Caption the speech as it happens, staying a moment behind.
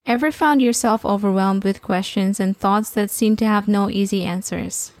Ever found yourself overwhelmed with questions and thoughts that seem to have no easy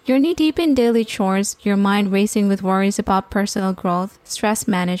answers? You're knee-deep in daily chores, your mind racing with worries about personal growth, stress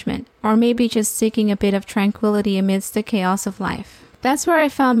management, or maybe just seeking a bit of tranquility amidst the chaos of life. That's where I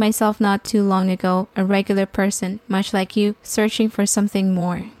found myself not too long ago, a regular person, much like you, searching for something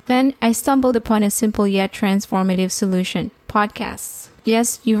more. Then I stumbled upon a simple yet transformative solution: podcasts.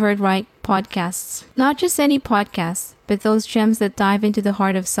 Yes, you heard right, podcasts. Not just any podcasts, but those gems that dive into the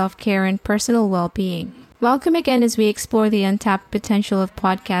heart of self-care and personal well-being. Welcome again as we explore the untapped potential of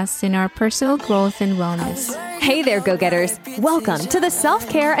podcasts in our personal growth and wellness. Hey there, go-getters. Welcome to the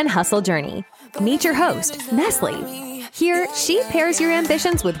Self-Care and Hustle Journey. Meet your host, Nestle. Here, she pairs your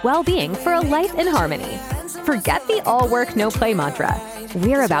ambitions with well-being for a life in harmony. Forget the all work, no play mantra.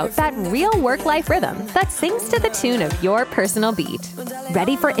 We're about that real work-life rhythm that sings to the tune of your personal beat.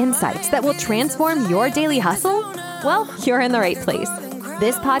 Ready for insights that will transform your daily hustle? Well, you're in the right place.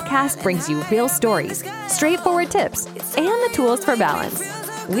 This podcast brings you real stories, straightforward tips, and the tools for balance.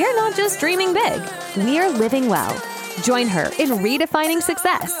 We're not just dreaming big, we're living well. Join her in redefining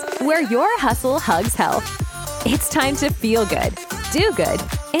success, where your hustle hugs health. It's time to feel good, do good,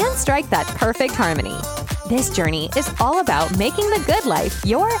 and strike that perfect harmony. This journey is all about making the good life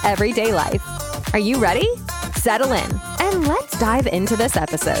your everyday life. Are you ready? Settle in, and let's dive into this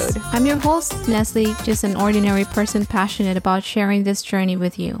episode. I'm your host, Nestle, just an ordinary person passionate about sharing this journey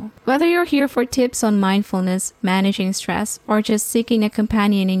with you. Whether you're here for tips on mindfulness, managing stress, or just seeking a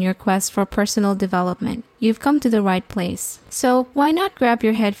companion in your quest for personal development, you've come to the right place. So why not grab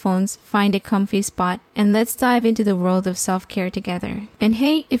your headphones, find a comfy spot, and let's dive into the world of self-care together. And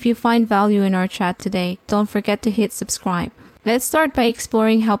hey, if you find value in our chat today, don't forget to hit subscribe. Let's start by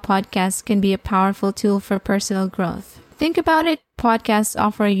exploring how podcasts can be a powerful tool for personal growth. Think about it, podcasts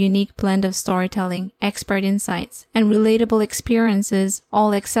offer a unique blend of storytelling, expert insights, and relatable experiences,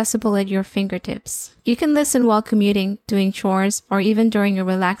 all accessible at your fingertips. You can listen while commuting, doing chores, or even during a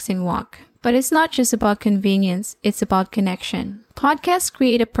relaxing walk. But it's not just about convenience, it's about connection. Podcasts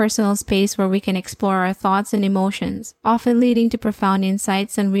create a personal space where we can explore our thoughts and emotions, often leading to profound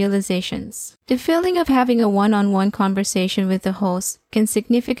insights and realizations. The feeling of having a one-on-one conversation with the host can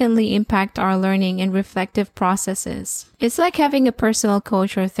significantly impact our learning and reflective processes. It's like having a personal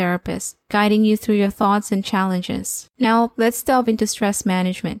coach or therapist, guiding you through your thoughts and challenges. Now, let's delve into stress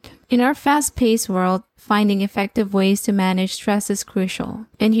management. In our fast-paced world, finding effective ways to manage stress is crucial.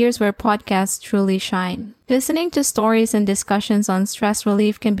 And here's where podcasts truly shine. Listening to stories and discussions on stress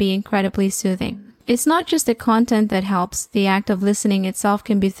relief can be incredibly soothing. It's not just the content that helps, the act of listening itself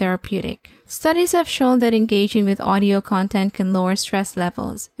can be therapeutic. Studies have shown that engaging with audio content can lower stress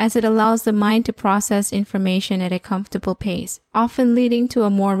levels, as it allows the mind to process information at a comfortable pace, often leading to a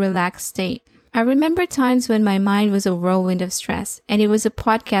more relaxed state. I remember times when my mind was a whirlwind of stress, and it was a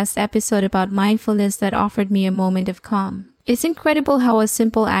podcast episode about mindfulness that offered me a moment of calm. It's incredible how a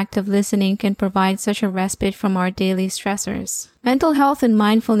simple act of listening can provide such a respite from our daily stressors. Mental health and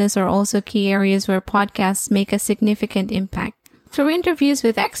mindfulness are also key areas where podcasts make a significant impact. Through interviews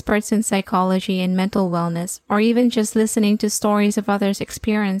with experts in psychology and mental wellness, or even just listening to stories of others'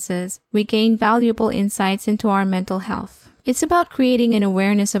 experiences, we gain valuable insights into our mental health. It's about creating an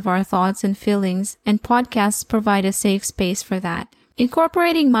awareness of our thoughts and feelings, and podcasts provide a safe space for that.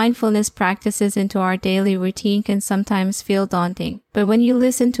 Incorporating mindfulness practices into our daily routine can sometimes feel daunting, but when you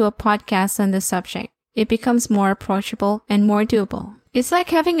listen to a podcast on the subject, it becomes more approachable and more doable. It's like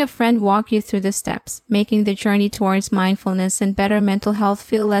having a friend walk you through the steps, making the journey towards mindfulness and better mental health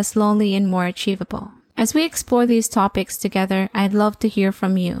feel less lonely and more achievable. As we explore these topics together, I'd love to hear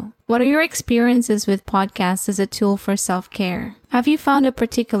from you. What are your experiences with podcasts as a tool for self-care? Have you found a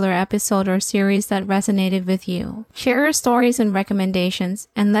particular episode or series that resonated with you? Share your stories and recommendations,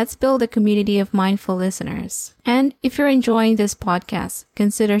 and let's build a community of mindful listeners. And if you're enjoying this podcast,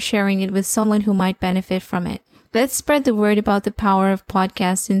 consider sharing it with someone who might benefit from it. Let's spread the word about the power of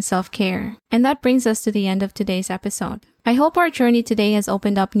podcasts in self-care. And that brings us to the end of today's episode. I hope our journey today has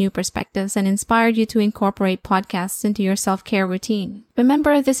opened up new perspectives and inspired you to incorporate podcasts into your self-care routine.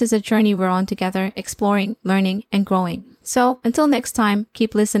 Remember, this is a journey we're on together, exploring, learning, and growing. So, until next time,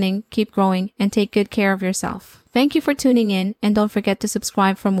 keep listening, keep growing, and take good care of yourself. Thank you for tuning in, and don't forget to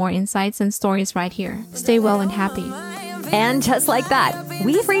subscribe for more insights and stories right here. Stay well and happy. And just like that,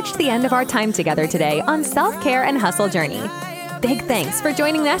 we've reached the end of our time together today on Self-Care and Hustle Journey. Big thanks for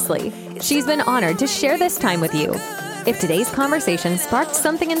joining Nestle. She's been honored to share this time with you. If today's conversation sparked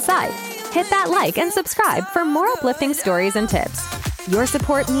something inside, hit that like and subscribe for more uplifting stories and tips. Your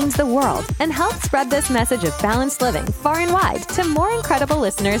support means the world and helps spread this message of balanced living far and wide to more incredible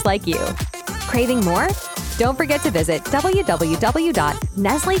listeners like you. Craving more? Don't forget to visit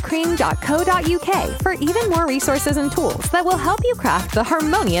www.nestlecream.co.uk for even more resources and tools that will help you craft the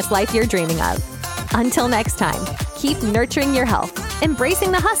harmonious life you're dreaming of. Until next time, keep nurturing your health,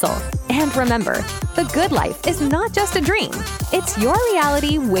 embracing the hustle, and remember, the good life is not just a dream. It's your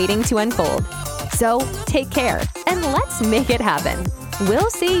reality waiting to unfold. So take care and let's make it happen. We'll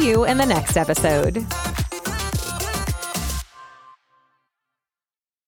see you in the next episode.